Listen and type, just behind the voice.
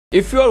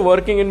If you are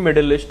working in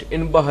Middle East,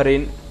 in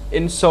Bahrain,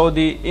 in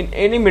Saudi, in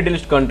any Middle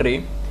East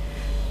country,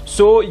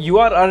 so you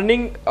are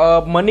earning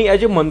money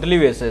as a monthly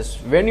basis.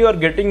 When you are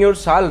getting your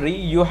salary,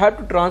 you have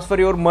to transfer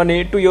your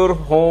money to your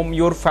home,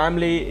 your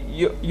family,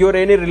 your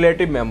any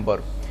relative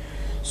member.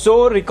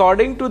 So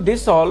according to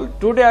this all,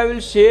 today I will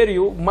share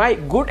you my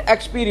good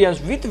experience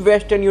with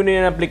Western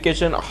Union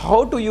application,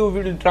 how to you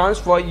will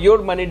transfer your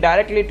money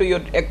directly to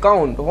your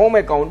account, home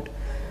account,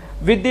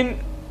 within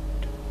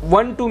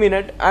 1-2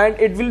 minutes, and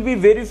it will be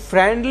very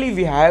friendly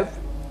we have,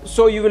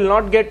 so you will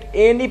not get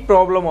any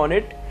problem on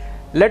it.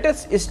 Let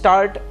us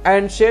start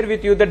and share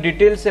with you the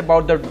details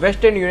about the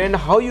Western Union,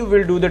 how you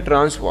will do the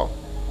transfer.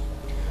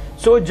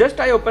 So just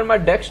I open my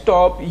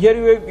desktop.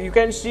 Here you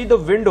can see the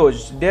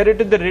windows. There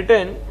it is the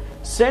written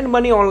send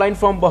money online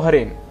from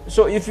Bahrain.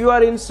 So if you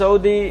are in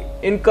Saudi,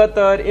 in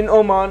Qatar, in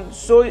Oman,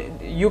 so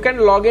you can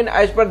log in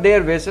as per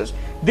their basis.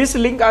 This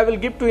link I will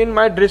give to in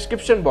my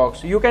description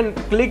box. You can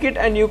click it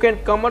and you can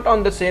come out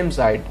on the same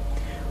side.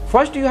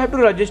 First you have to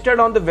register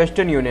on the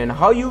Western Union.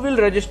 How you will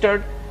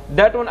register,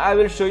 that one I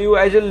will show you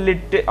as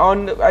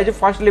a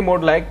firstly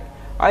mode. Like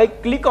I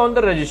click on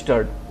the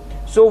registered.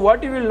 So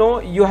what you will know,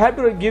 you have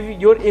to give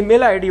your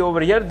email ID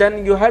over here.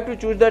 Then you have to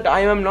choose that I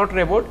am not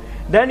robot.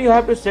 Then you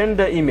have to send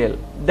the email.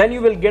 Then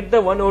you will get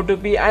the one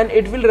OTP and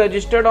it will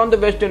register on the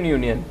Western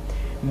Union.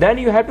 Then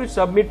you have to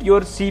submit your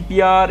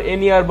CPR,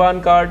 any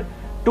urban card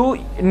to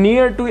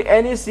near to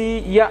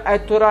NEC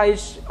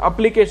authorized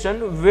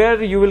application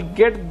where you will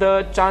get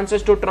the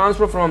chances to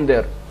transfer from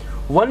there.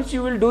 Once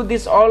you will do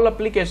this all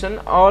application,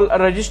 all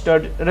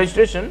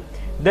registration,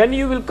 then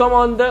you will come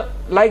on the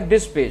like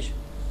this page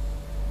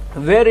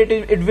where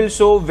it will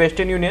show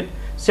Western Union,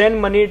 send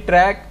money,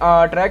 track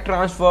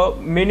transfer,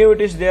 menu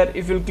it is there.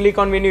 If you click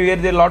on menu, here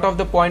there lot of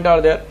the point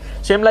are there.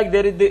 Same like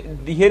there is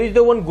here is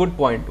the one good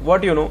point.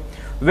 What you know,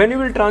 when you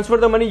will transfer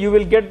the money, you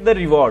will get the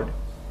reward.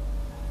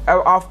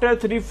 After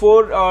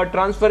 3-4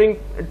 transferring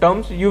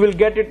terms, you will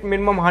get it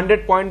minimum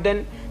 100 point.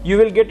 Then you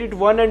will get it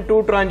 1 and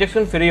 2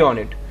 transaction free on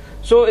it.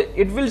 So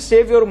it will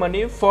save your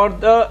money for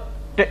the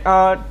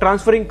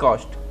transferring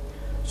cost.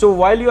 So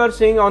while you are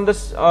seeing on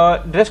this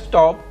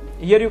desktop,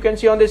 here you can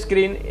see on the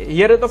screen,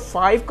 here are the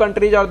 5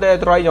 countries are the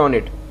authorized on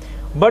it,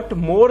 but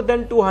more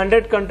than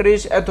 200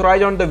 countries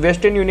authorized on the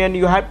Western Union.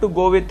 You have to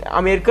go with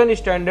American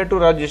standard to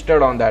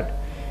register on that.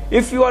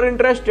 If you are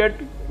interested,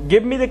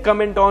 give me the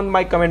comment on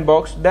my comment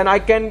box, then I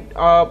can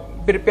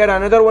prepare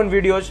another one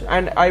videos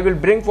and I will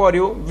bring for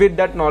you with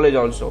that knowledge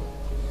also.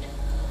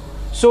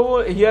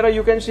 So here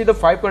you can see the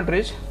 5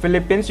 countries: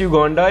 Philippines,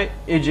 Uganda,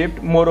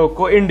 Egypt,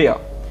 Morocco, India.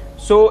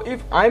 So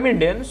if I'm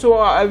Indian, so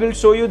I will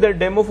show you the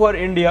demo for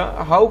India.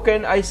 How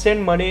can I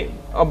send money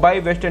by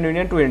Western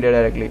Union to India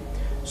directly?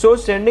 So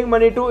sending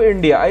money to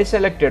India, I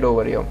selected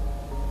over here.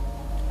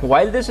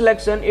 While the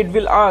selection, it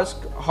will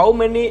ask how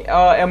many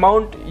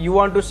amount you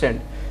want to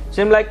send.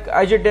 Same like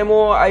as a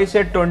demo, I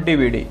said 20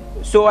 BD.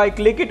 So I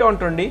click it on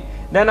 20,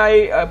 then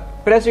I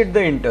press it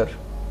the enter.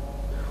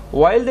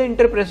 While the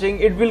enter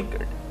pressing, it will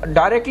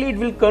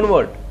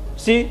convert.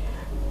 See,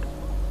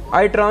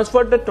 I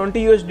transferred the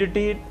 20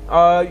 USDT.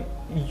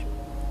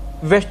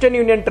 Western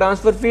Union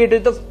transfer fee, it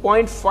is the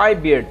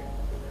 0.5 BD.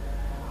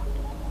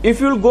 If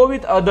you will go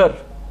with other,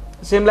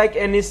 same like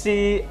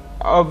NEC,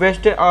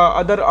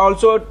 other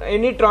also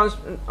any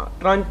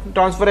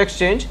transfer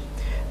exchange,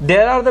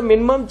 there are the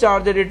minimum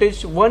charge that it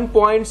is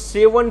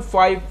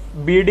 1.75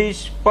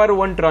 BDs per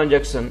one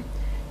transaction.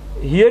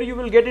 Here you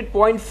will get it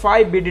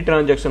 0.5 BD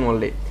transaction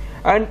only.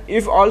 And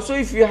if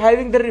you are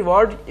having the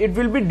reward, it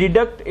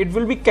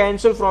will be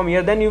cancelled from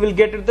here, then you will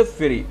get it the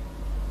free.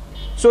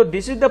 So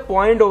this is the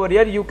point over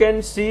here. You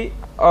can see,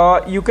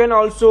 you can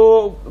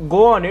also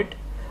go on it.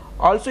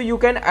 Also you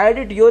can add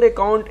it your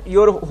account,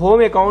 your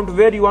home account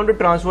where you want to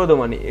transfer the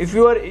money. If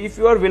you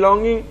are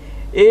belonging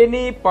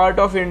any part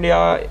of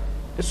India,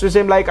 so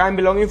same like I'm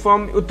belonging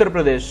from Uttar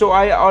Pradesh, so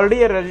I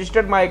already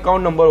registered my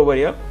account number over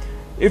here.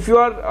 If you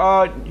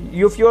are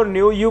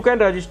new, you can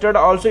register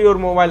also your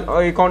mobile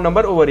account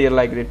number over here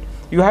like that.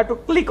 You have to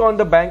click on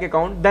the bank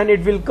account, then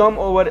it will come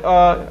over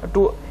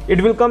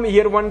it will come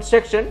here one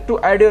section to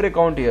add your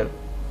account here.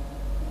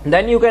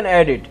 Then you can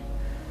add it.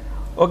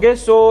 Okay,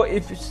 so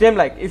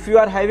if you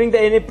are having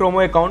any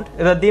promo account,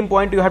 redeem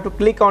point, you have to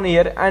click on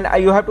here and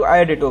you have to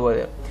add it over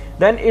here.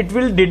 Then it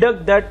will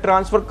deduct that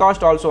transfer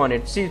cost also on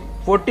it. See,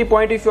 40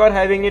 point if you are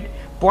having it,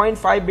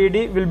 0.5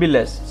 BD will be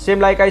less. Same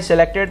like I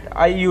selected,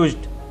 I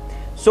used.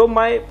 So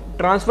my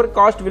transfer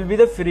cost will be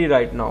the free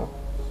right now.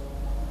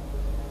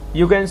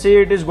 You can see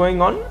it is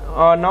going on.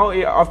 Now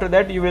after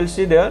that you will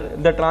see there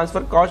the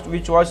transfer cost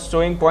which was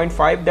showing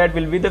 0.5, that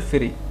will be the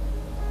free.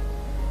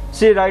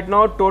 See, right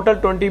now total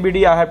 20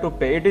 BD I have to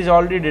pay. It is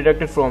already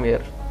deducted from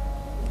here.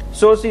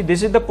 So see,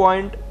 this is the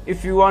point.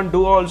 If you want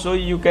to also,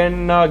 you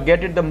can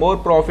get it the more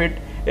profit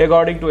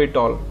according to it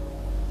all.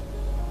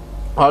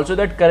 Also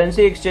that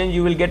currency exchange,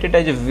 you will get it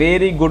as a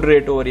very good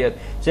rate over here.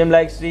 Same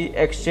like see,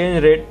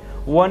 exchange rate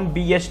 1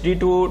 BSD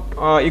to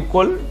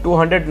equal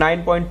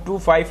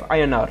 209.25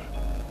 INR.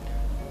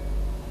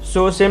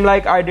 So same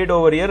like I did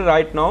over here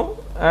right now.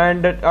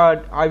 and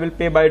I will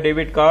pay by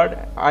debit card.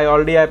 I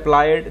already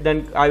applied,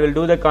 then I will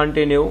do the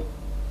continue.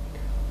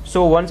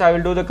 So once I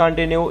will do the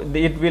continue,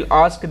 it will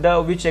ask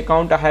the which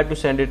account I have to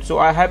send it. So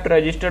I have to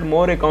register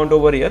more account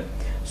over here,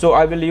 so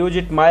I will use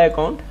it my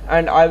account,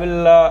 and I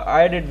will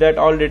add it that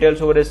all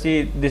details over here.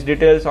 See, this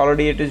details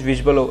already it is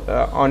visible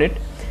on it.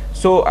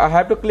 So I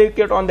have to click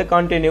it on the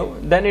continue,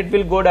 then it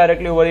will go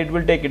directly over. It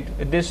will take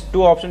it, this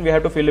two options we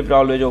have to fill it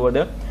always over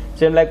there,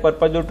 same like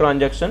purpose to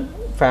transaction,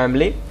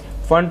 family,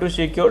 fund to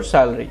secure,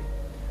 salary.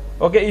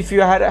 Okay, if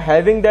you are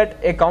having that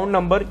account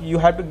number, you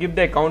have to give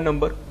the account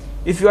number.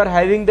 If you are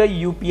having the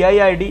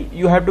UPI ID,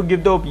 you have to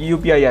give the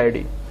UPI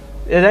ID.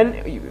 Then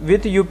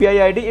with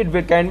UPI ID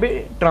it can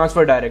be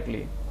transferred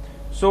directly.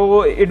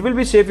 So it will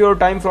be save your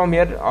time from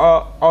here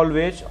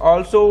always.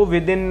 Also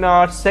within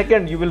a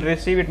second you will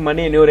receive it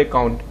money in your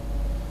account.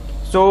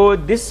 So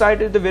this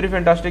site is the very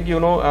fantastic,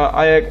 you know.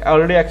 I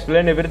already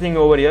explained everything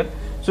over here.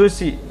 So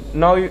see,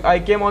 now I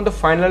came on the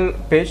final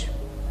page.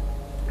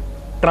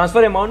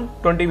 Transfer amount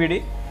 20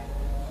 BD,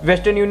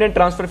 Western Union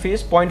transfer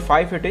fees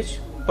 0.5 it is,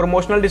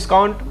 promotional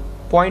discount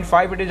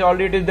 0.5 it is,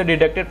 already it is the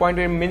deducted point,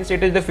 it means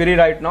it is the free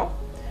right now.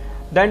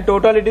 Then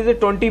total it is a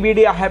 20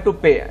 BD I have to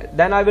pay,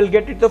 then I will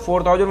get it the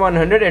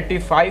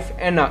 4185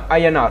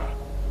 INR,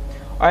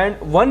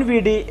 and 1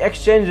 BD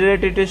exchange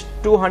rate it is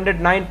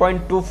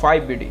 209.25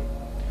 BD.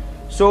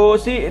 So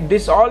see,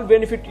 this all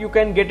benefit you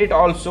can get it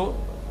also,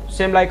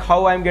 same like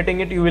how I am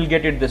getting it, you will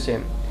get it the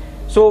same.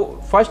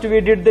 So first we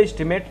did the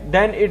estimate,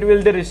 then it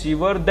will the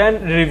receiver,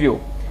 then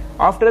review.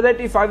 After that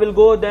if I will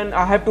go, then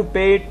I have to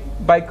pay it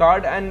by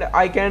card, and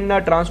I can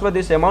transfer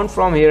this amount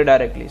from here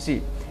directly.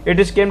 See, it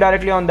is came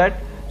directly on that.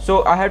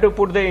 So I have to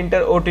put the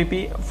enter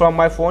OTP from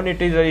my phone,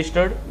 it is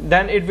registered,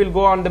 then it will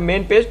go on the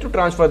main page to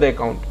transfer the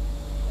account.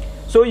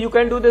 So you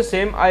can do the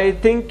same. I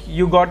think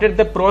you got it,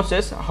 the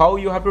process how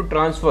you have to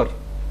transfer.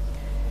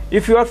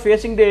 If you are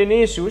facing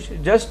any issues,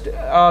 just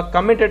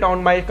comment it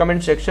on my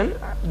comment section,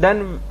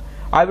 then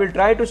I will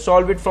try to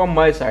solve it from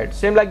my side.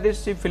 Same like this.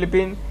 See,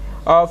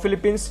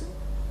 Philippines,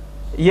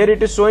 here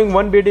it is showing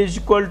 1 BD is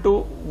equal to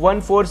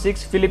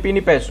 146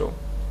 Philippine peso.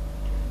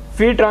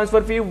 Fee,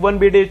 transfer fee 1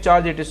 BD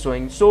charge it is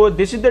showing. So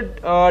this is the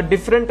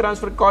different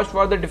transfer cost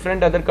for the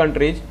different other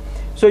countries.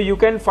 So you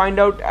can find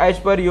out as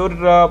per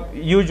your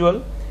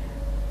usual.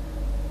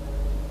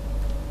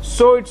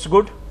 So it's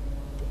good,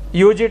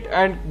 use it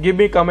and give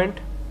me comment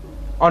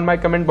on my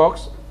comment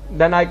box,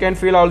 then I can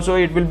feel also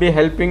it will be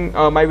helping,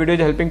 my video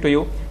is helping to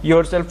you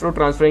yourself through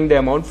transferring the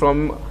amount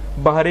from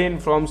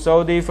Bahrain, from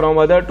Saudi, from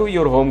other to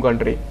your home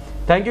country.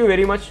 Thank you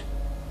very much.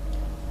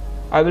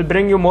 I will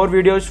bring you more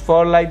videos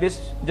for like this.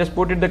 Just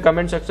put it in the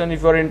comment section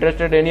if you are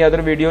interested any other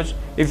videos.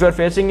 If you are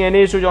facing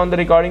any issues on the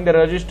recording the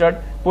registered,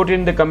 put it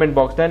in the comment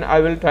box, then I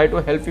will try to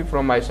help you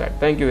from my side.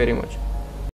 Thank you very much.